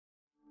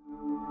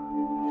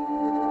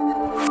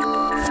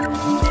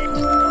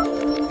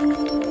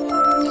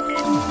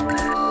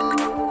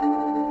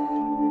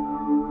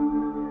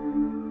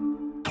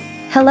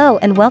Hello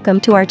and welcome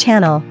to our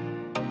channel.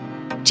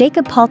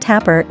 Jacob Paul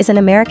Tapper is an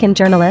American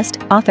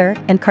journalist, author,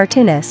 and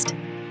cartoonist.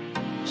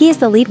 He is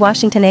the lead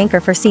Washington anchor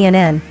for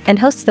CNN, and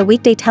hosts the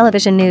weekday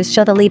television news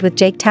show The Lead with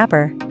Jake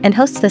Tapper, and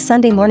hosts the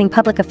Sunday morning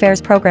public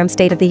affairs program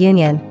State of the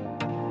Union.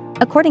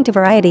 According to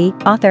Variety,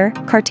 author,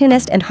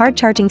 cartoonist and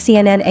hard-charging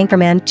CNN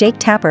anchorman Jake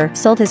Tapper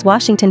sold his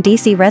Washington,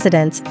 D.C.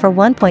 residence for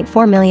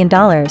 $1.4 million.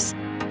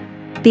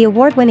 The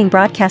award-winning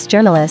broadcast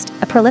journalist,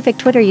 a prolific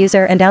Twitter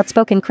user and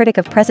outspoken critic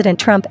of President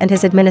Trump and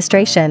his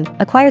administration,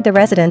 acquired the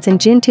residence in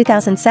June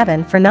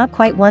 2007 for not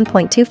quite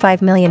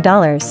 $1.25 million.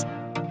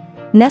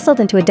 Nestled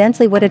into a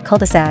densely wooded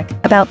cul-de-sac,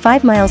 about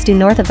 5 miles due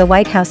north of the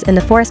White House in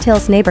the Forest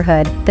Hills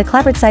neighborhood, the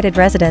clapboard-sided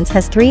residence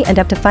has 3 and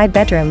up to 5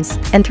 bedrooms,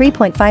 and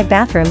 3.5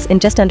 bathrooms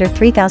in just under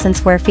 3,000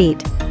 square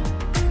feet.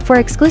 For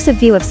exclusive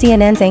view of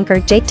CNN's anchor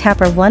Jake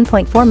Tapper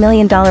 $1.4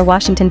 million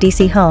Washington,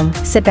 D.C. home,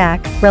 sit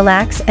back,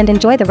 relax and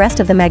enjoy the rest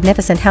of the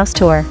magnificent house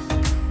tour.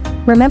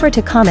 Remember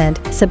to comment,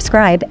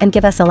 subscribe and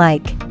give us a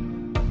like.